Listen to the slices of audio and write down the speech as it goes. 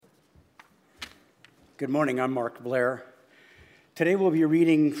Good morning, I'm Mark Blair. Today we'll be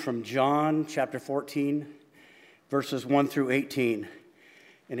reading from John chapter 14, verses 1 through 18,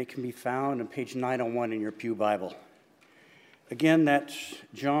 and it can be found on page 901 in your Pew Bible. Again, that's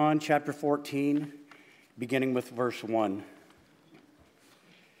John chapter 14, beginning with verse 1.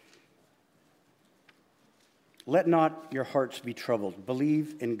 Let not your hearts be troubled.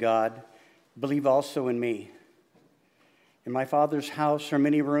 Believe in God. Believe also in me. In my Father's house are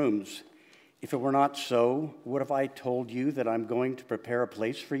many rooms. If it were not so, would have I told you that I'm going to prepare a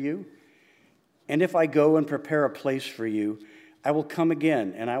place for you? And if I go and prepare a place for you, I will come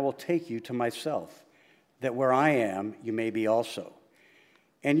again, and I will take you to myself, that where I am, you may be also.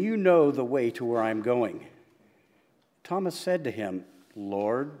 And you know the way to where I'm going. Thomas said to him,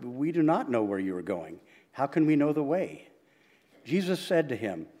 Lord, we do not know where you are going. How can we know the way? Jesus said to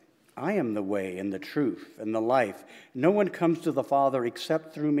him, I am the way and the truth and the life. No one comes to the Father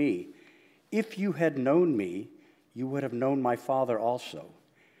except through me. If you had known me, you would have known my Father also.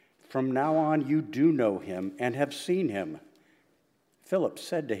 From now on you do know him and have seen him. Philip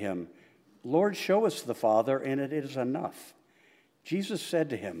said to him, Lord, show us the Father, and it is enough. Jesus said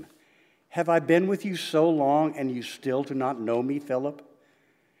to him, Have I been with you so long, and you still do not know me, Philip?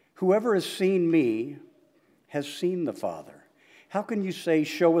 Whoever has seen me has seen the Father. How can you say,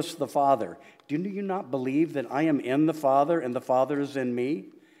 Show us the Father? Do you not believe that I am in the Father, and the Father is in me?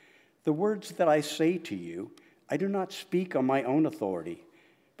 The words that I say to you, I do not speak on my own authority,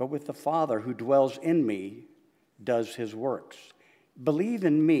 but with the Father who dwells in me does his works. Believe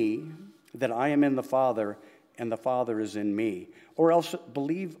in me that I am in the Father and the Father is in me, or else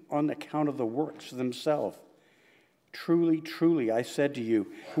believe on account of the works themselves. Truly, truly, I said to you,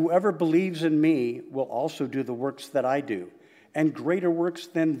 whoever believes in me will also do the works that I do, and greater works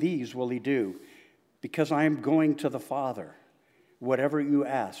than these will he do, because I am going to the Father. Whatever you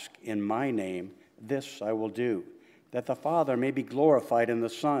ask in my name, this I will do, that the Father may be glorified in the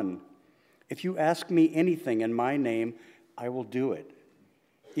Son. If you ask me anything in my name, I will do it.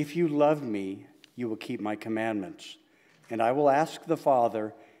 If you love me, you will keep my commandments. And I will ask the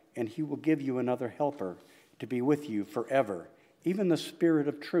Father, and he will give you another helper to be with you forever, even the Spirit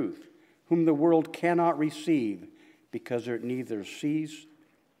of truth, whom the world cannot receive, because it neither sees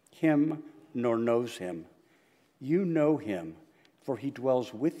him nor knows him. You know him, for he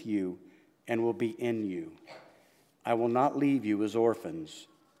dwells with you and will be in you. I will not leave you as orphans.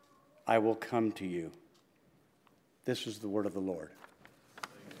 I will come to you. This is the word of the Lord.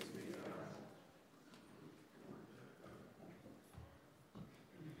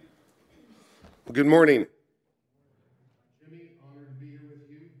 Good morning. Jimmy, honored to be here with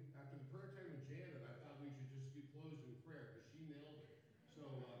you. After the prayer time with Janet, I thought we should just do close in prayer because she nailed it. So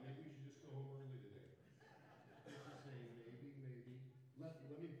maybe we should just go home early today. Just saying, maybe. Let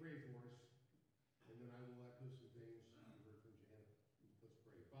me pray for us, and then I will echo some things you heard from Janet. Let's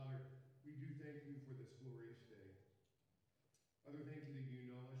pray. Father, we do thank you for this glorious day. Father, thank you that you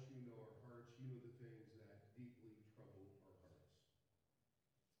know us, you know our hearts, you know the things that deeply trouble our hearts.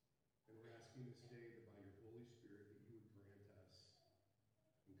 And we're asking this day that by your Holy Spirit that you would grant us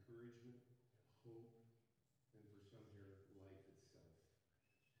encouragement, hope, and for some here, life itself.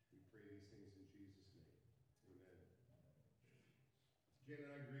 We pray these things in Jesus' name. Amen. Janet,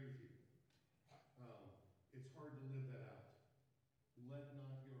 I agree with you. It's hard to live that out. Let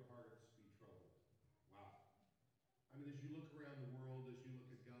not your hearts be troubled. Wow. I mean, as you look around the world, as you look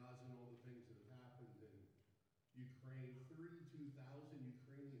at Gaza and all the things that have happened in Ukraine, 32,000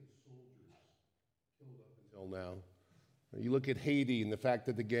 Ukrainian soldiers killed up until now. You look at Haiti and the fact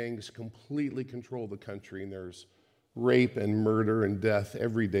that the gangs completely control the country, and there's rape and murder and death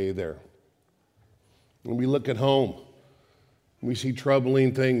every day there. When we look at home, we see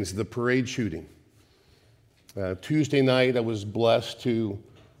troubling things, the parade shooting. Tuesday night, I was blessed to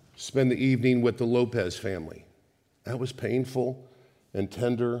spend the evening with the Lopez family. That was painful and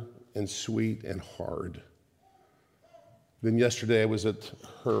tender and sweet and hard. Then yesterday, I was at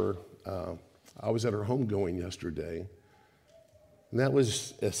her homegoing yesterday. And that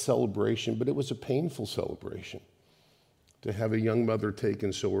was a celebration, but it was a painful celebration to have a young mother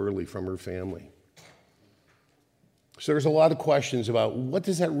taken so early from her family. So there's a lot of questions about what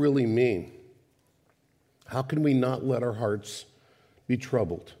does that really mean? How can we not let our hearts be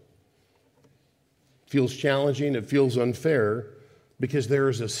troubled? It feels challenging, it feels unfair, because there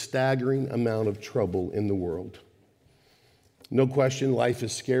is a staggering amount of trouble in the world. No question, life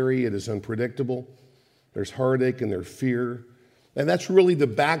is scary, it is unpredictable. There's heartache and there's fear. And that's really the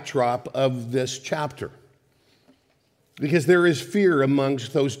backdrop of this chapter. Because there is fear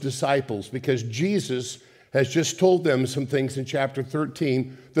amongst those disciples, because Jesus has just told them some things in chapter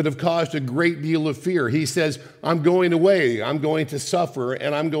 13 that have caused a great deal of fear. He says, I'm going away, I'm going to suffer,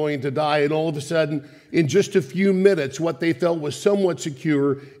 and I'm going to die. And all of a sudden, in just a few minutes, what they felt was somewhat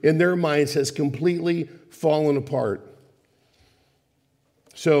secure in their minds has completely fallen apart.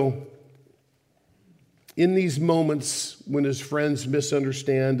 So, in these moments when his friends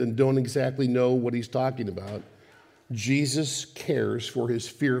misunderstand and don't exactly know what he's talking about, Jesus cares for his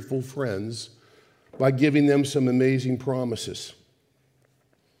fearful friends by giving them some amazing promises.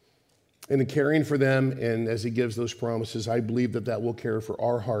 And in caring for them, and as he gives those promises, I believe that that will care for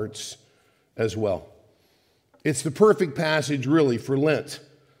our hearts as well. It's the perfect passage, really, for Lent,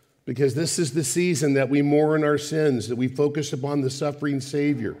 because this is the season that we mourn our sins, that we focus upon the suffering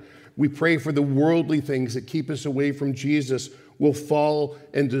Savior. We pray for the worldly things that keep us away from Jesus will fall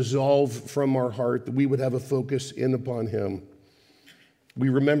and dissolve from our heart, that we would have a focus in upon him. We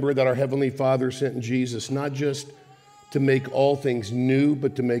remember that our Heavenly Father sent Jesus not just to make all things new,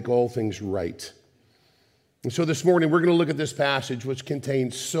 but to make all things right. And so this morning, we're going to look at this passage, which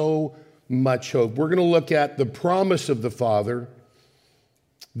contains so much hope. We're going to look at the promise of the Father,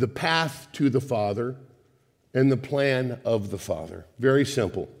 the path to the Father, and the plan of the Father. Very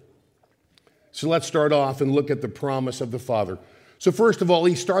simple. So let's start off and look at the promise of the Father. So first of all,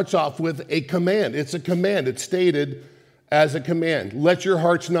 he starts off with a command. It's a command. It's stated as a command. Let your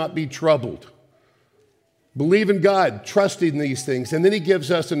hearts not be troubled. Believe in God, trust in these things. And then he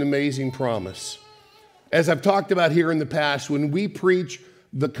gives us an amazing promise. As I've talked about here in the past, when we preach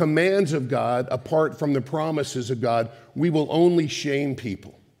the commands of God apart from the promises of God, we will only shame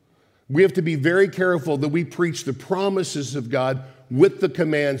people. We have to be very careful that we preach the promises of God with the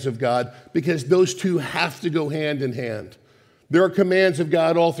commands of God, because those two have to go hand in hand. There are commands of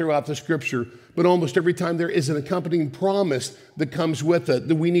God all throughout the scripture, but almost every time there is an accompanying promise that comes with it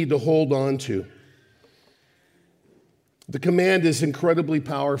that we need to hold on to. The command is incredibly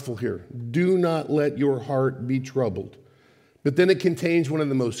powerful here. Do not let your heart be troubled. But then it contains one of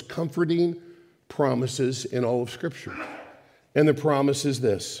the most comforting promises in all of Scripture. And the promise is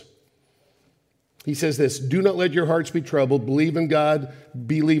this. He says this, do not let your hearts be troubled. Believe in God,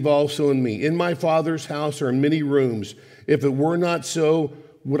 believe also in me. In my Father's house are many rooms. If it were not so,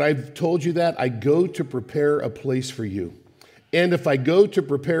 would I have told you that? I go to prepare a place for you. And if I go to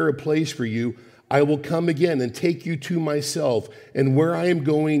prepare a place for you, I will come again and take you to myself. And where I am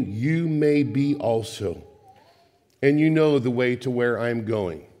going, you may be also. And you know the way to where I am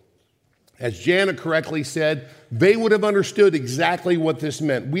going. As Jana correctly said, they would have understood exactly what this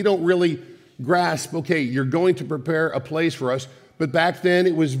meant. We don't really grasp, okay, you're going to prepare a place for us. But back then,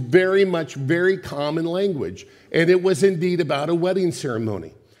 it was very common language. And it was indeed about a wedding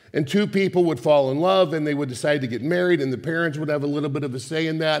ceremony. And two people would fall in love, and they would decide to get married, and the parents would have a little bit of a say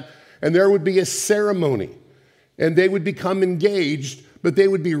in that. And there would be a ceremony. And they would become engaged, but they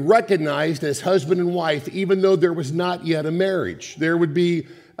would be recognized as husband and wife, even though there was not yet a marriage. There would be,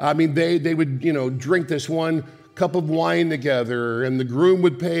 they would, drink this one cup of wine together, and the groom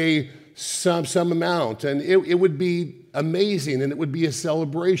would pay some amount. And it would be amazing, and it would be a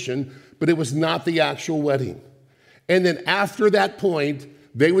celebration, but it was not the actual wedding. And then after that point,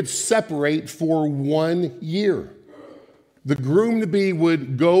 they would separate for 1 year. The groom-to-be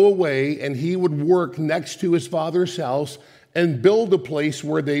would go away, and he would work next to his father's house and build a place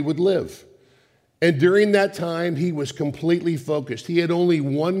where they would live. And during that time, he was completely focused. He had only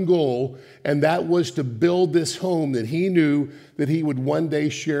one goal, and that was to build this home that he knew that he would one day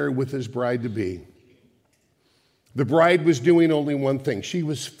share with his bride-to-be. The bride was doing only one thing. She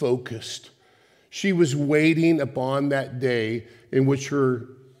was focused. She was waiting upon that day in which her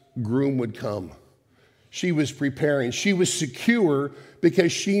groom would come. She was preparing. She was secure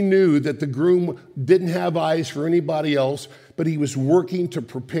because she knew that the groom didn't have eyes for anybody else, but he was working to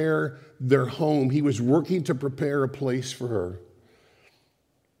prepare their home. He was working to prepare a place for her.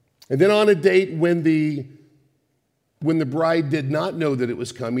 And then on a date when the bride did not know that it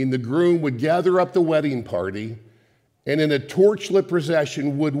was coming, the groom would gather up the wedding party and in a torchlit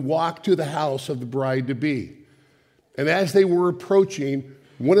procession would walk to the house of the bride-to-be. And as they were approaching,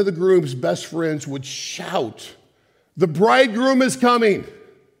 one of the groom's best friends would shout, "The bridegroom is coming."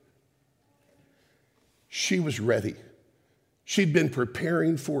 She was ready. She'd been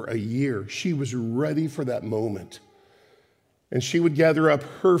preparing for a year. She was ready for that moment. And she would gather up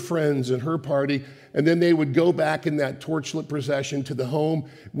her friends and her party, and then they would go back in that torchlit procession to the home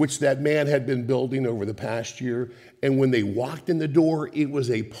which that man had been building over the past year. And when they walked in the door, it was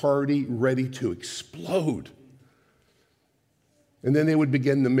a party ready to explode. And then they would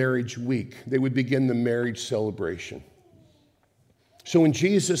begin the marriage week. They would begin the marriage celebration. So when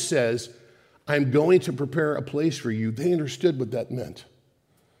Jesus says, I'm going to prepare a place for you. They understood what that meant.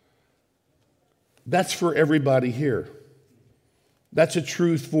 That's for everybody here. That's a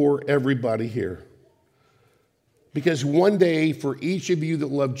truth for everybody here. Because one day, for each of you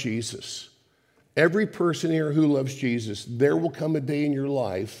that love Jesus, every person here who loves Jesus, there will come a day in your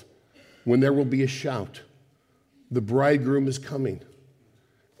life when there will be a shout. The bridegroom is coming.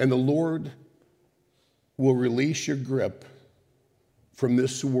 And the Lord will release your grip from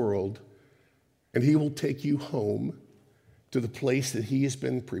this world, and he will take you home to the place that he has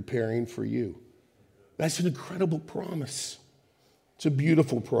been preparing for you. That's an incredible promise. It's a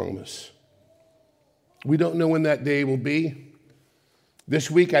beautiful promise. We don't know when that day will be. This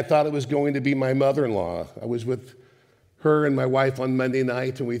week, I thought it was going to be my mother-in-law. I was with her and my wife on Monday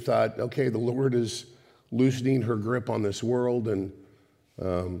night, and we thought, okay, the Lord is loosening her grip on this world, and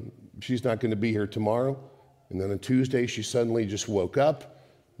she's not going to be here tomorrow. And then on Tuesday, she suddenly just woke up,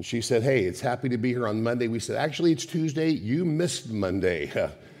 and she said, hey, it's happy to be here on Monday. We said, actually, it's Tuesday. You missed Monday.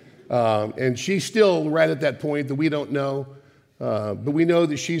 And she's still right at that point that we don't know, but we know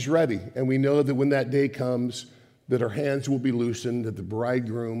that she's ready, and we know that when that day comes, that her hands will be loosened, that the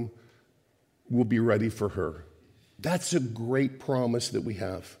bridegroom will be ready for her. That's a great promise that we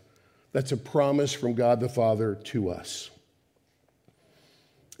have. That's a promise from God the Father to us.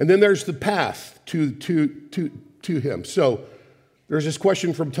 And then there's the path to him. So there's this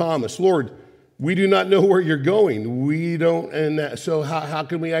question from Thomas, Lord, we do not know where you're going. We don't, and so how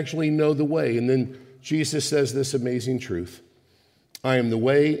can we actually know the way? And then Jesus says this amazing truth. I am the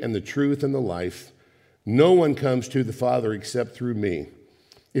way and the truth and the life. No one comes to the Father except through me.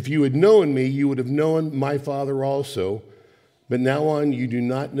 If you had known me, you would have known my Father also. But now on, you do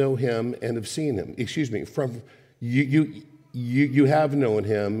not know him and have seen him. From you have known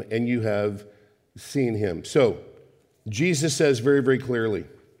him and you have seen him. So Jesus says very, very clearly,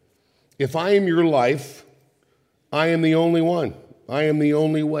 if I am your life, I am the only one. I am the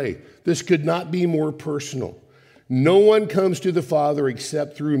only way. This could not be more personal. No one comes to the Father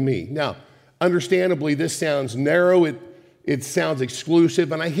except through me. Now, understandably, this sounds narrow. It sounds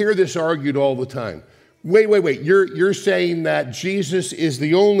exclusive, and I hear this argued all the time. Wait. You're saying that Jesus is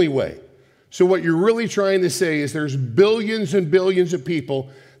the only way. So what you're really trying to say is there's billions and billions of people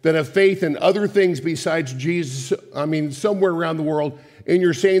that have faith in other things besides Jesus, somewhere around the world, and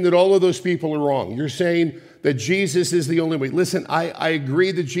you're saying that all of those people are wrong. You're saying that Jesus is the only way. Listen, I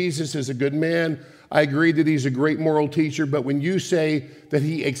agree that Jesus is a good man. I agree that he's a great moral teacher, but when you say that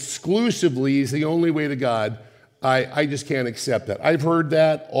he exclusively is the only way to God, I just can't accept that. I've heard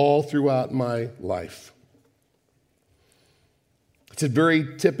that all throughout my life. It's a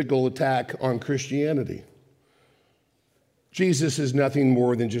very typical attack on Christianity. Jesus is nothing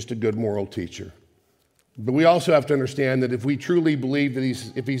more than just a good moral teacher. But we also have to understand that if we truly believe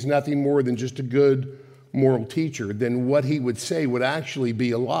that if he's nothing more than just a good moral teacher, then what he would say would actually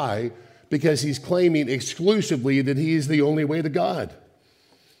be a lie, because he's claiming exclusively that he is the only way to God.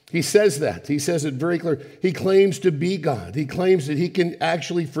 He says that. He says it very clear. He claims to be God. He claims that he can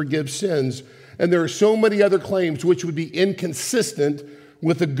actually forgive sins. And there are so many other claims which would be inconsistent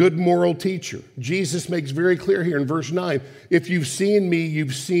with a good moral teacher. Jesus makes very clear here in verse 9, if you've seen me,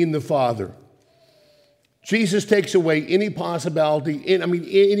 you've seen the Father. Jesus takes away any possibility,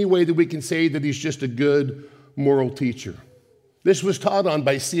 any way that we can say that he's just a good moral teacher. This was taught on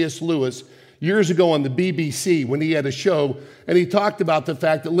by C.S. Lewis years ago on the BBC when he had a show, and he talked about the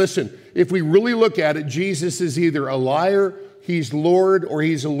fact that, listen, if we really look at it, Jesus is either a liar, he's Lord, or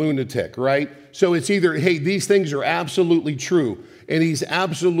he's a lunatic, right? So it's either, hey, these things are absolutely true, and he's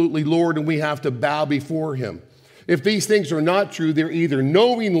absolutely Lord, and we have to bow before him. If these things are not true, they're either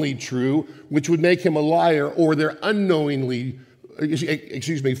knowingly true, which would make him a liar, or they're unknowingly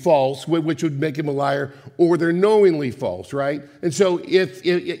false, which would make him a liar, or they're knowingly false, right? And so if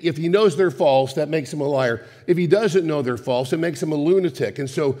he knows they're false, that makes him a liar. If he doesn't know they're false, it makes him a lunatic. And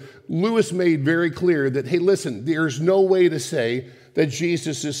so Lewis made very clear that, hey, listen, there's no way to say that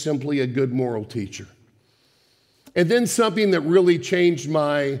Jesus is simply a good moral teacher. And then something that really changed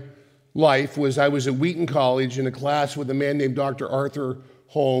my life was I was at Wheaton College in a class with a man named Dr. Arthur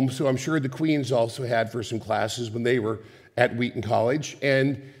Holmes, who I'm sure the Queens also had for some classes when they were at Wheaton College.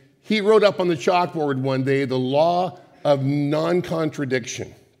 And he wrote up on the chalkboard one day the law of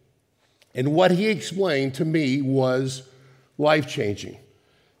non-contradiction. And what he explained to me was life-changing.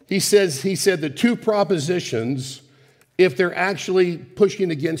 He said that two propositions, if they're actually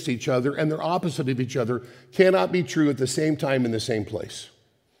pushing against each other and they're opposite of each other, cannot be true at the same time in the same place.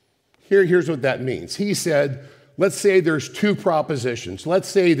 Here's what that means. He said, let's say there's two propositions. Let's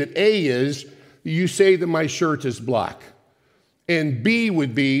say that A is, you say that my shirt is black. And B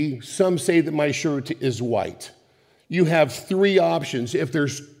would be, some say that my shirt is white. You have three options. If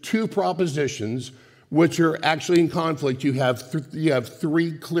there's two propositions which are actually in conflict, you have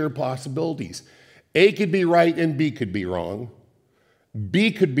three clear possibilities. A could be right and B could be wrong.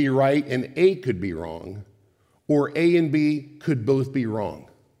 B could be right and A could be wrong. Or A and B could both be wrong.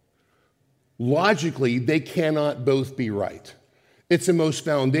 Logically, they cannot both be right. It's the most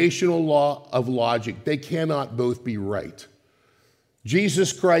foundational law of logic. They cannot both be right.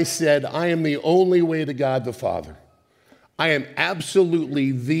 Jesus Christ said, I am the only way to God the Father. I am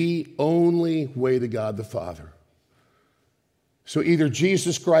absolutely the only way to God the Father. So either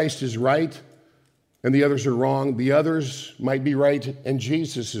Jesus Christ is right and the others are wrong, the others might be right and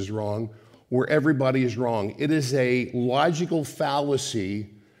Jesus is wrong, or everybody is wrong. It is a logical fallacy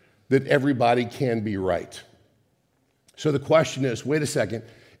that everybody can be right. So the question is, wait a second,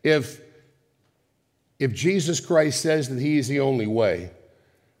 if Jesus Christ says that he is the only way,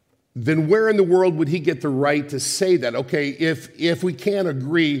 then where in the world would he get the right to say that? Okay, if we can't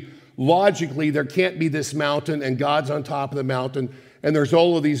agree logically, there can't be this mountain and God's on top of the mountain and there's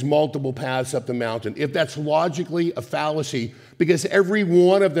all of these multiple paths up the mountain. If that's logically a fallacy, because every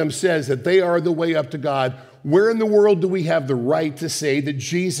one of them says that they are the way up to God, where in the world do we have the right to say that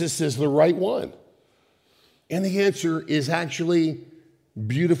Jesus is the right one? And the answer is actually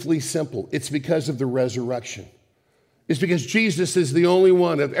beautifully simple. It's because of the resurrection. It's because Jesus is the only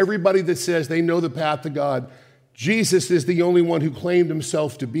one of everybody that says they know the path to God. Jesus is the only one who claimed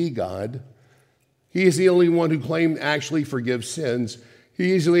himself to be God. He is the only one who claimed to actually forgive sins.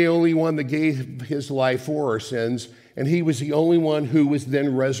 He is the only one that gave his life for our sins, and he was the only one who was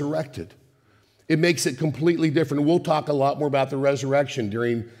then resurrected. It makes it completely different. We'll talk a lot more about the resurrection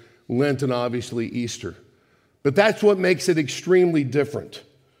during Lent and obviously Easter. But that's what makes it extremely different.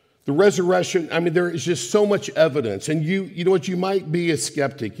 The resurrection, I mean, there is just so much evidence. And you know what, you might be a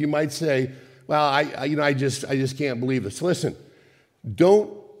skeptic. You might say, well, I just can't believe this. Listen,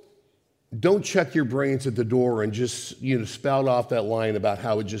 don't check your brains at the door and just, spout off that line about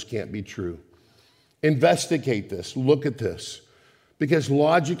how it just can't be true. Investigate this, look at this. Because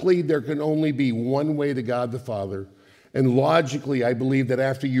logically, there can only be one way to God the Father. And logically, I believe that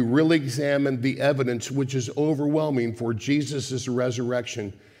after you really examine the evidence, which is overwhelming for Jesus'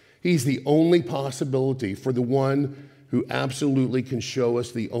 resurrection, he's the only possibility for the one who absolutely can show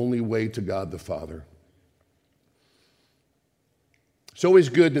us the only way to God the Father. It's always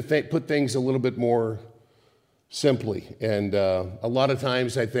good to put things a little bit more simply. And a lot of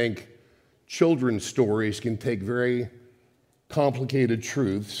times I think children's stories can take very complicated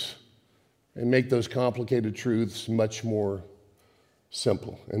truths and make those complicated truths much more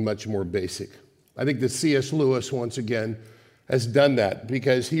simple and much more basic. I think that C.S. Lewis, once again, has done that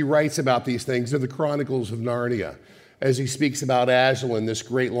because he writes about these things in the Chronicles of Narnia as he speaks about Aslan, this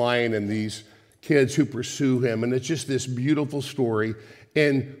great lion, and these kids who pursue him. And it's just this beautiful story.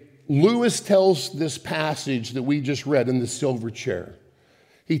 And Lewis tells this passage that we just read in the Silver Chair.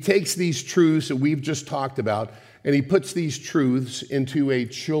 He takes these truths that we've just talked about and he puts these truths into a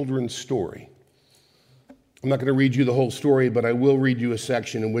children's story. I'm not going to read you the whole story, but I will read you a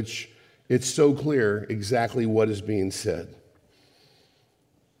section in which it's so clear exactly what is being said.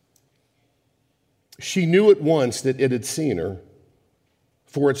 She knew at once that it had seen her,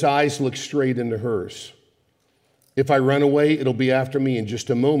 for its eyes looked straight into hers. If I run away, it'll be after me in just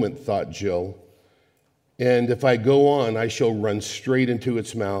a moment, thought Jill. And if I go on, I shall run straight into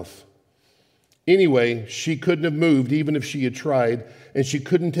its mouth. Anyway, she couldn't have moved even if she had tried, and she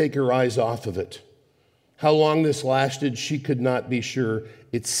couldn't take her eyes off of it. How long this lasted, she could not be sure.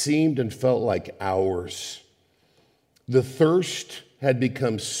 It seemed and felt like hours. The thirst had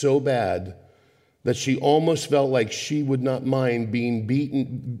become so bad that she almost felt like she would not mind being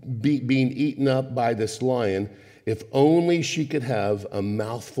eaten up by this lion if only she could have a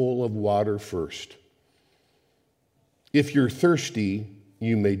mouthful of water first. If you're thirsty,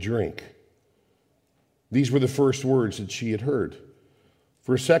 you may drink. These were the first words that she had heard.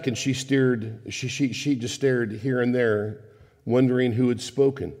 For a second, she just stared here and there, wondering who had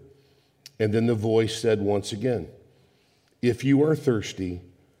spoken. And then the voice said once again, if you are thirsty,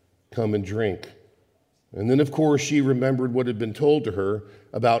 come and drink. And then, of course, she remembered what had been told to her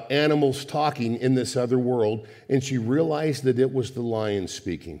about animals talking in this other world, and she realized that it was the lion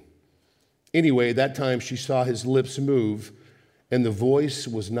speaking. Anyway, that time she saw his lips move, and the voice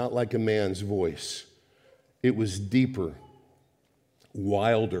was not like a man's voice. It was deeper,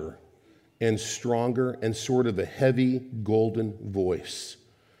 wilder, and stronger, and sort of a heavy, golden voice.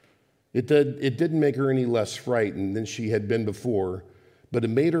 It didn't make her any less frightened than she had been before, but it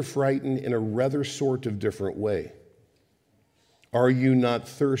made her frightened in a rather sort of different way. "Are you not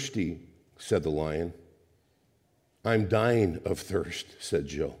thirsty?" said the lion. "I'm dying of thirst," said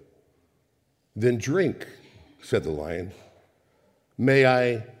Jill. "Then drink," said the lion.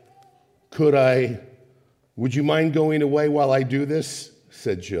 Could I, would you mind going away while I do this?"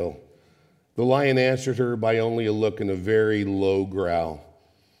 said Jill. The lion answered her by only a look and a very low growl.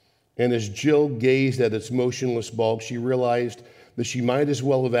 And as Jill gazed at its motionless bulk, she realized that she might as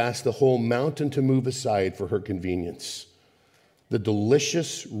well have asked the whole mountain to move aside for her convenience. The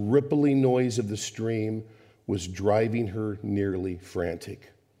delicious, rippling noise of the stream was driving her nearly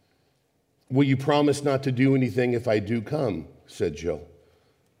frantic. "Will you promise not to do anything if I do come?" said Jill.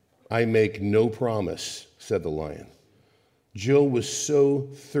 "I make no promise," said the lion. Jill was so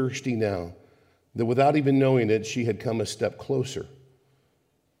thirsty now that without even knowing it, she had come a step closer.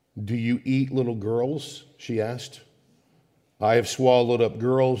 "Do you eat little girls?" she asked. "I have swallowed up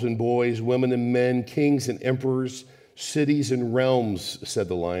girls and boys, women and men, kings and emperors, cities and realms," said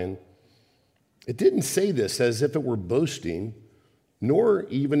the lion. It didn't say this as if it were boasting, nor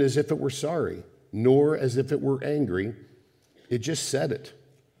even as if it were sorry, nor as if it were angry. It just said it.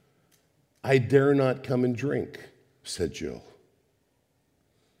 "I dare not come and drink," said Jill.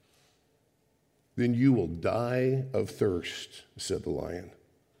 "Then you will die of thirst," said the lion.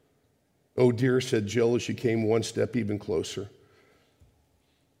 "Oh dear," said Jill as she came one step even closer.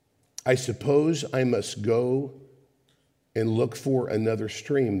 "I suppose I must go and look for another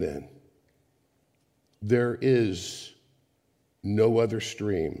stream then." "There is no other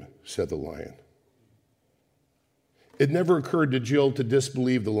stream," said the lion. It never occurred to Jill to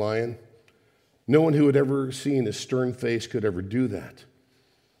disbelieve the lion. No one who had ever seen his stern face could ever do that.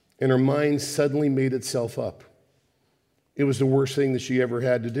 And her mind suddenly made itself up. It was the worst thing that she ever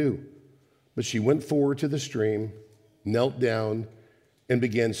had to do. But she went forward to the stream, knelt down, and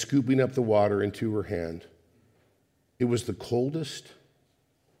began scooping up the water into her hand. It was the coldest,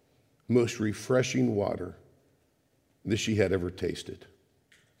 most refreshing water that she had ever tasted.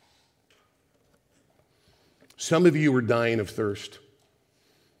 Some of you are dying of thirst.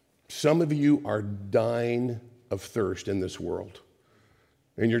 Some of you are dying of thirst in this world.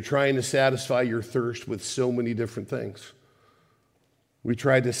 And you're trying to satisfy your thirst with so many different things. We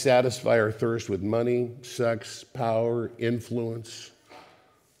tried to satisfy our thirst with money, sex, power, influence,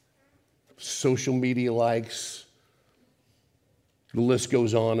 social media likes. The list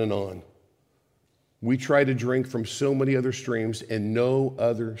goes on and on. We try to drink from so many other streams, and no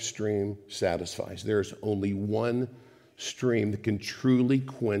other stream satisfies. There's only one stream that can truly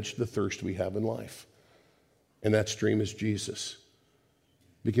quench the thirst we have in life, and that stream is Jesus.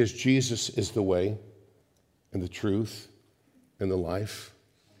 Because Jesus is the way and the truth and the life,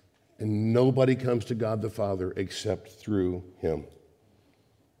 and nobody comes to God the Father except through him.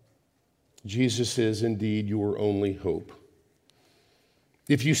 Jesus is indeed your only hope.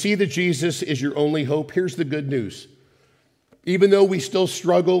 If you see that Jesus is your only hope, here's the good news. Even though we still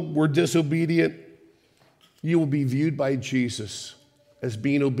struggle, we're disobedient, you will be viewed by Jesus as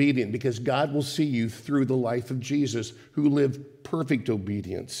being obedient, because God will see you through the life of Jesus, who lived perfect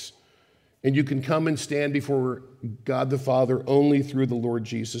obedience. And you can come and stand before God the Father only through the Lord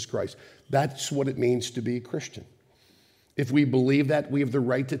Jesus Christ. That's what it means to be a Christian. If we believe that, we have the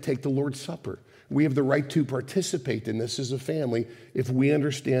right to take the Lord's Supper. We have the right to participate in this as a family if we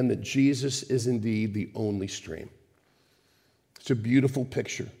understand that Jesus is indeed the only stream. It's a beautiful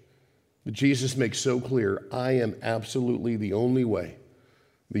picture. But Jesus makes so clear, I am absolutely the only way,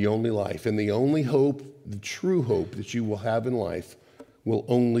 the only life, and the only hope, the true hope that you will have in life will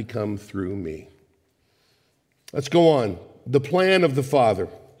only come through me. Let's go on. The plan of the Father.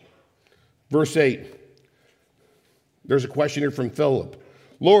 Verse 8. There's a question here from Philip.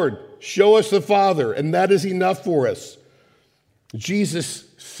 Lord, show us the Father, and that is enough for us. Jesus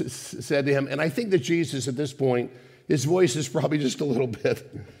said to him, and I think that Jesus at this point, his voice is probably just a little bit,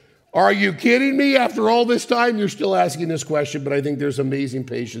 are you kidding me? After all this time, you're still asking this question, but I think there's amazing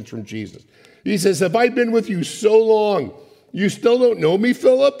patience from Jesus. He says, have I been with you so long? You still don't know me,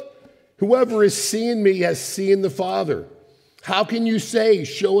 Philip? Whoever has seen me has seen the Father. How can you say,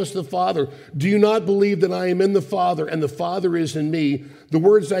 show us the Father? Do you not believe that I am in the Father and the Father is in me? The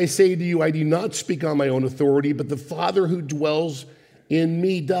words I say to you, I do not speak on my own authority, but the Father who dwells in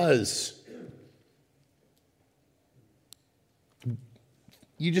me does.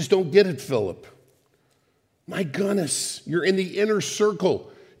 You just don't get it, Philip. My goodness, you're in the inner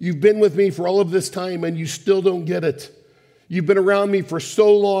circle. You've been with me for all of this time and you still don't get it. You've been around me for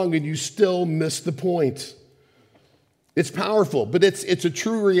so long and you still miss the point. It's powerful, but it's a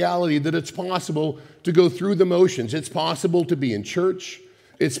true reality that it's possible to go through the motions. It's possible to be in church.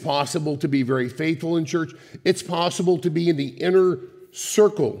 It's possible to be very faithful in church. It's possible to be in the inner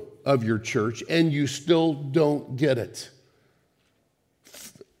circle of your church and you still don't get it.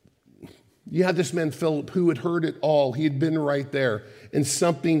 You had this man, Philip, who had heard it all. He had been right there, and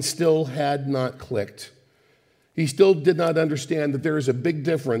something still had not clicked. He still did not understand that there is a big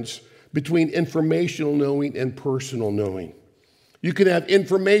difference between informational knowing and personal knowing. You can have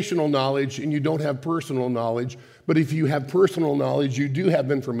informational knowledge and you don't have personal knowledge, but if you have personal knowledge, you do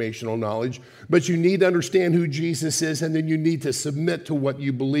have informational knowledge, but you need to understand who Jesus is, and then you need to submit to what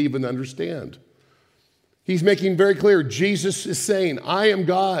you believe and understand. He's making very clear, Jesus is saying, I am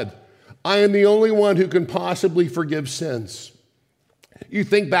God. I am the only one who can possibly forgive sins. You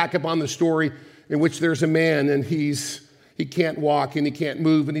think back upon the story in which there's a man and he can't walk and he can't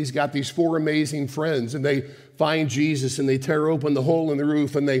move, and he's got these 4 amazing friends, and they find Jesus and they tear open the hole in the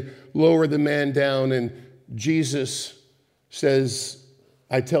roof and they lower the man down, and Jesus says,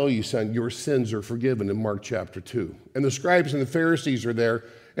 I tell you, son, your sins are forgiven, in Mark chapter 2. And the scribes and the Pharisees are there,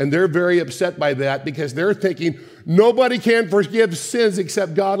 and they're very upset by that because they're thinking nobody can forgive sins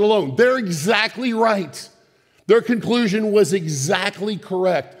except God alone. They're exactly right. Their conclusion was exactly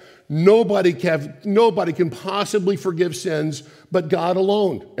correct. Nobody can possibly forgive sins but God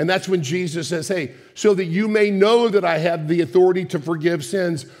alone. And that's when Jesus says, hey, so that you may know that I have the authority to forgive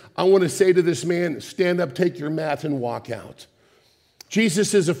sins, I want to say to this man, stand up, take your mat, and walk out.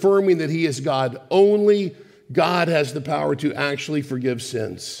 Jesus is affirming that he is God. Only God has the power to actually forgive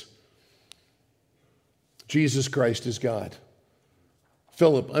sins. Jesus Christ is God.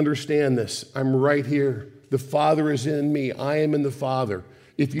 Philip, understand this. I'm right here. The Father is in me. I am in the Father.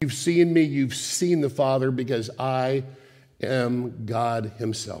 If you've seen me, you've seen the Father, because I am God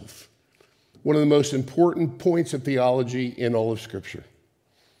himself. One of the most important points of theology in all of Scripture.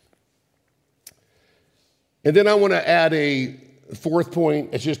 And then I want to add a 4th point.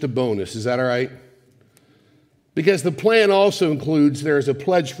 It's just a bonus. Is that all right? Because the plan also includes there is a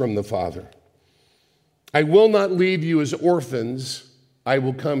pledge from the Father. I will not leave you as orphans. I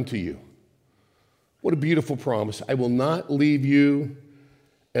will come to you. What a beautiful promise. I will not leave you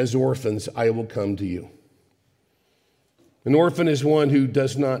as orphans. I will come to you. An orphan is one who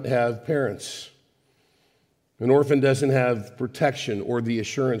does not have parents. An orphan doesn't have protection or the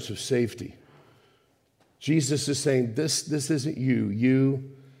assurance of safety. Jesus is saying, this isn't you.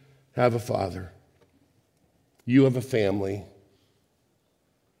 You have a father. You have a family.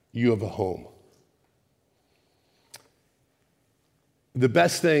 You have a home. The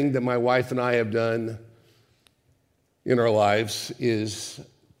best thing that my wife and I have done in our lives is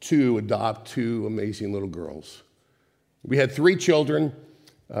to adopt 2 amazing little girls. We had 3 children,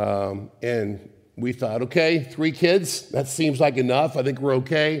 and we thought, okay, 3 kids, that seems like enough. I think we're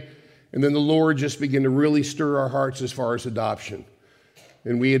okay. And then the Lord just began to really stir our hearts as far as adoption.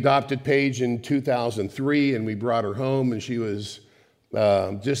 And we adopted Paige in 2003, and we brought her home, and she was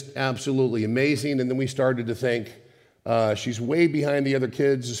just absolutely amazing. And then we started to think, she's way behind the other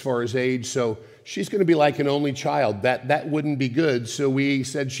kids as far as age, so she's going to be like an only child. That wouldn't be good. So we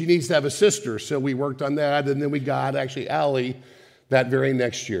said she needs to have a sister. So we worked on that, and then we got actually Allie that very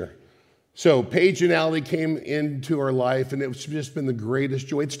next year. So Paige and Allie came into our life, and it's just been the greatest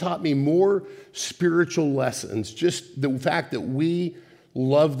joy. It's taught me more spiritual lessons, just the fact that we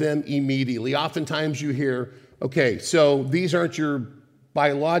love them immediately. Oftentimes you hear, okay, so these aren't your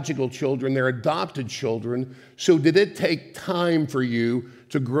biological children, they're adopted children. So did it take time for you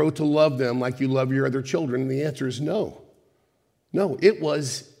to grow to love them like you love your other children? And the answer is no. No, it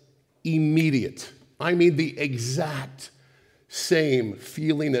was immediate. I mean, the exact same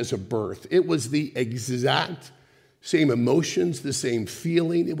feeling as a birth. It was the exact same emotions, the same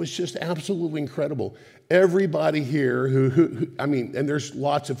feeling. It was just absolutely incredible. Everybody here and there's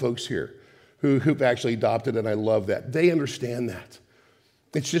lots of folks here who've actually adopted, and I love that. They understand that.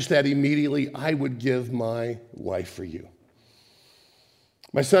 It's just that immediately I would give my life for you.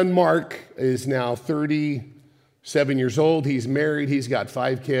 My son Mark is now 37 years old. He's married. He's got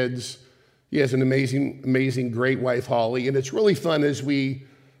 5 kids. He has an amazing, great wife, Holly. And it's really fun as we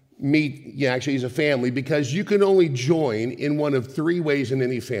meet, actually as a family, because you can only join in one of 3 ways in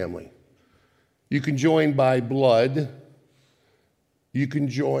any family. You can join by blood. You can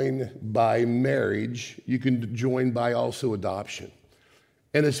join by marriage. You can join by also adoption.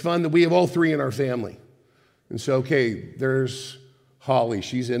 And it's fun that we have all 3 in our family. And so, okay, there's Holly.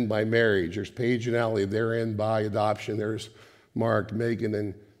 She's in by marriage. There's Paige and Allie. They're in by adoption. There's Mark, Megan,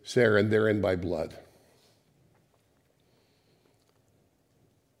 and Sarah, and they're in by blood.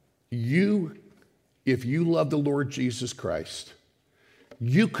 If you love the Lord Jesus Christ,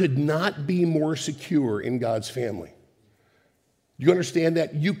 you could not be more secure in God's family. You understand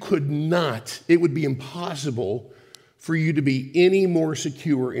that? You could not, it would be impossible for you to be any more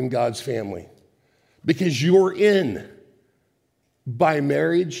secure in God's family because you're in by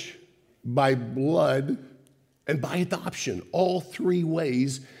marriage, by blood, and by adoption. All three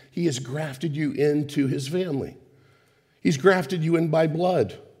ways he has grafted you into his family. He's grafted you in by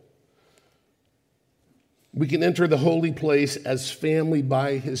blood. We can enter the holy place as family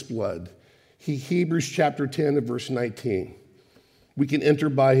by his blood. Hebrews chapter 10 and verse 19. We can enter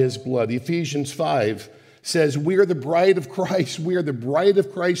by his blood. Ephesians 5 says, we are the bride of Christ. We are the bride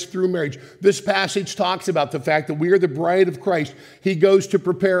of Christ through marriage. This passage talks about the fact that we are the bride of Christ. He goes to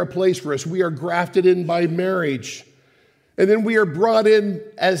prepare a place for us. We are grafted in by marriage. And then we are brought in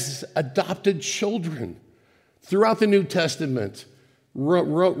as adopted children. Throughout the New Testament,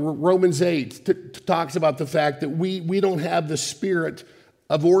 Romans 8 talks about the fact that we don't have the spirit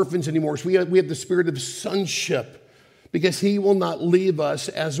of orphans anymore. So we have the spirit of sonship because he will not leave us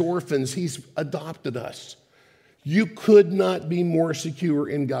as orphans. He's adopted us. You could not be more secure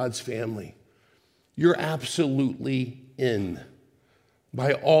in God's family. You're absolutely in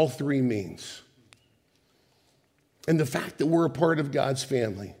by all three means. And the fact that we're a part of God's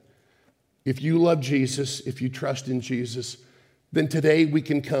family, if you love Jesus, if you trust in Jesus, then today we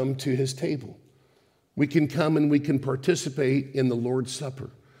can come to his table. We can come and we can participate in the Lord's Supper.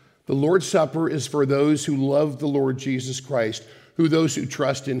 The Lord's Supper is for those who love the Lord Jesus Christ, those who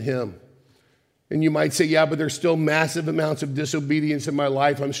trust in him. And you might say, yeah, but there's still massive amounts of disobedience in my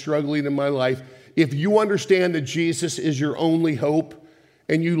life. I'm struggling in my life. If you understand that Jesus is your only hope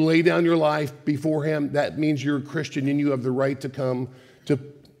and you lay down your life before him, that means you're a Christian and you have the right to come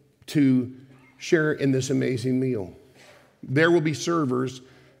to share in this amazing meal. There will be servers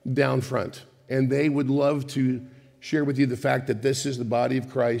down front, and they would love to share with you the fact that this is the body of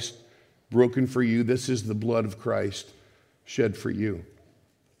Christ broken for you. This is the blood of Christ shed for you.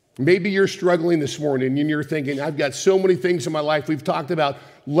 Maybe you're struggling this morning and you're thinking, I've got so many things in my life. We've talked about,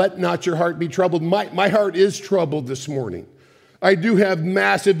 let not your heart be troubled. My heart is troubled this morning. I do have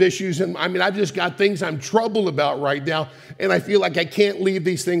massive issues, and I've just got things I'm troubled about right now, and I feel like I can't leave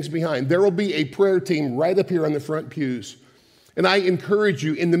these things behind. There will be a prayer team right up here on the front pews. And I encourage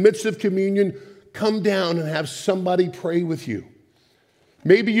you, in the midst of communion, come down and have somebody pray with you.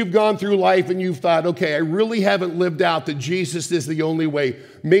 Maybe you've gone through life and you've thought, okay, I really haven't lived out that Jesus is the only way.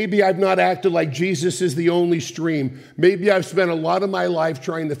 Maybe I've not acted like Jesus is the only stream. Maybe I've spent a lot of my life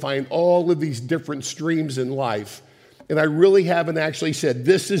trying to find all of these different streams in life. And I really haven't actually said,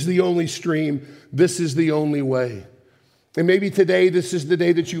 this is the only stream, this is the only way. And maybe today, this is the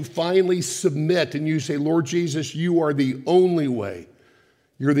day that you finally submit and you say, Lord Jesus, you are the only way.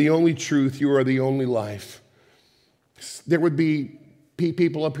 You're the only truth. You are the only life. There would be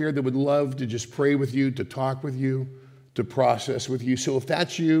people up here that would love to just pray with you, to talk with you, to process with you. So if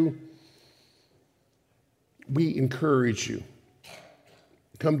that's you, we encourage you.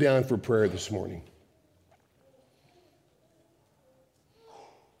 Come down for prayer this morning.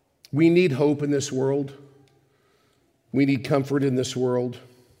 We need hope in this world. We need comfort in this world.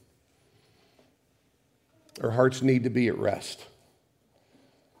 Our hearts need to be at rest.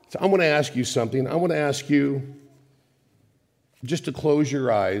 So I want to ask you something. I want to ask you just to close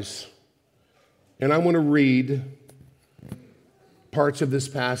your eyes, and I want to read parts of this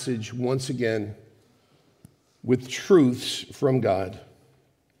passage once again with truths from God.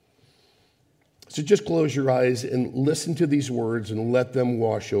 So just close your eyes and listen to these words and let them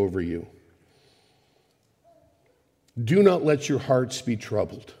wash over you. Do not let your hearts be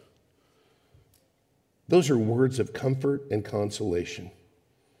troubled. Those are words of comfort and consolation.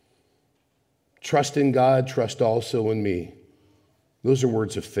 Trust in God, trust also in me. Those are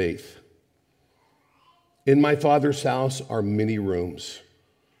words of faith. In my Father's house are many rooms.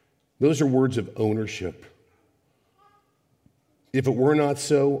 Those are words of ownership. If it were not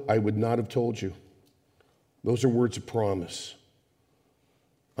so, I would not have told you. Those are words of promise.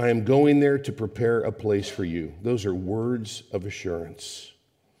 I am going there to prepare a place for you. Those are words of assurance.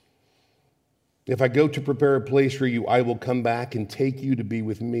 If I go to prepare a place for you, I will come back and take you to be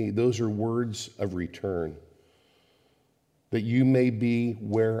with me. Those are words of return. That you may be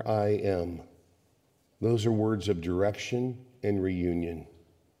where I am. Those are words of direction and reunion.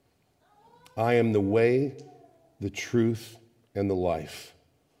 I am the way, the truth, and the life.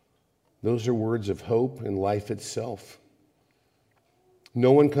 Those are words of hope and life itself.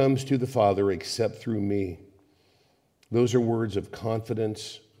 No one comes to the Father except through me. Those are words of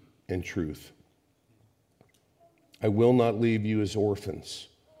confidence and truth. I will not leave you as orphans.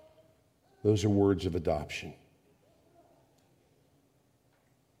 Those are words of adoption.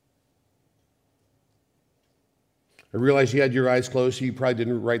 I realize you had your eyes closed, so you probably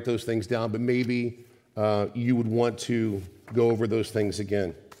didn't write those things down, but maybe you would want to go over those things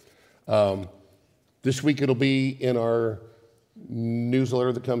again. This week it'll be in our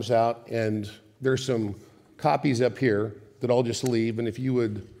newsletter that comes out, and there's some copies up here that I'll just leave, and if you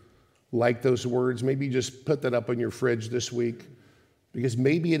would like those words, maybe just put that up on your fridge this week, because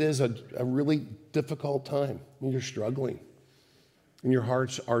maybe it is a really difficult time when you're struggling and your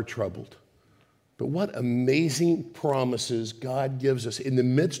hearts are troubled. But what amazing promises God gives us in the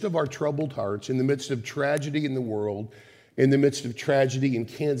midst of our troubled hearts, in the midst of tragedy in the world, in the midst of tragedy in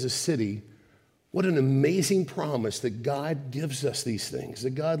Kansas City. What an amazing promise that God gives us these things,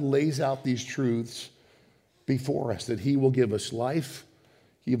 that God lays out these truths before us, that He will give us life,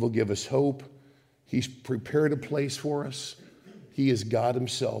 He will give us hope. He's prepared a place for us. He is God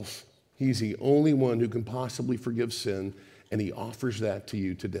Himself. He's the only one who can possibly forgive sin, and He offers that to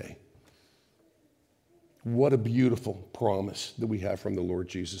you today. What a beautiful promise that we have from the Lord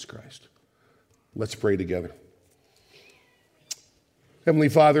Jesus Christ. Let's pray together. Heavenly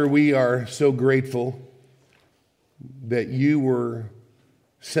Father, we are so grateful that you were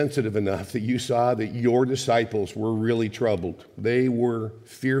sensitive enough that you saw that your disciples were really troubled. They were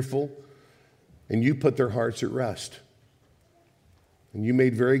fearful, and you put their hearts at rest. And you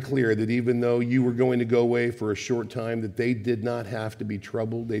made very clear that even though you were going to go away for a short time, that they did not have to be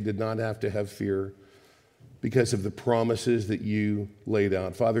troubled. They did not have to have fear because of the promises that you laid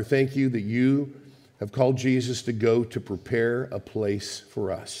out. Father, thank you that you have called Jesus to go to prepare a place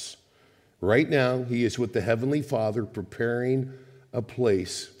for us. Right now, He is with the Heavenly Father preparing a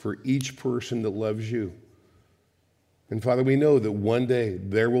place for each person that loves you. And Father, we know that one day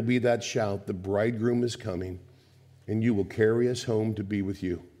there will be that shout, the bridegroom is coming, and you will carry us home to be with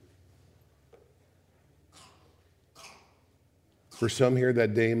you. For some here,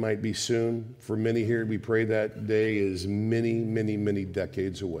 that day might be soon. For many here, we pray that day is many, many, many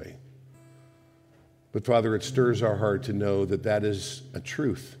decades away. But Father, it stirs our heart to know that that is a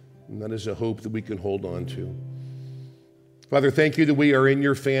truth, and that is a hope that we can hold on to. Father, thank you that we are in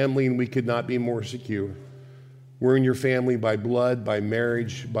your family and we could not be more secure. We're in your family by blood, by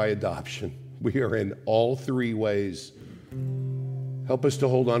marriage, by adoption. We are in all three ways. Help us to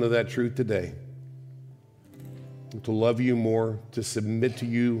hold on to that truth today, to love you more, to submit to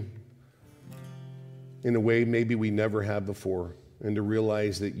you in a way maybe we never have before, and to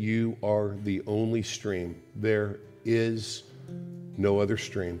realize that you are the only stream. There is no other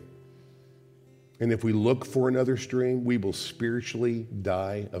stream. And if we look for another stream, we will spiritually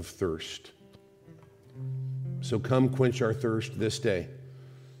die of thirst. So come quench our thirst this day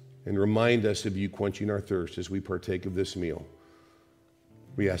and remind us of you quenching our thirst as we partake of this meal.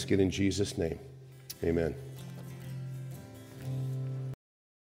 We ask it in Jesus' name. Amen.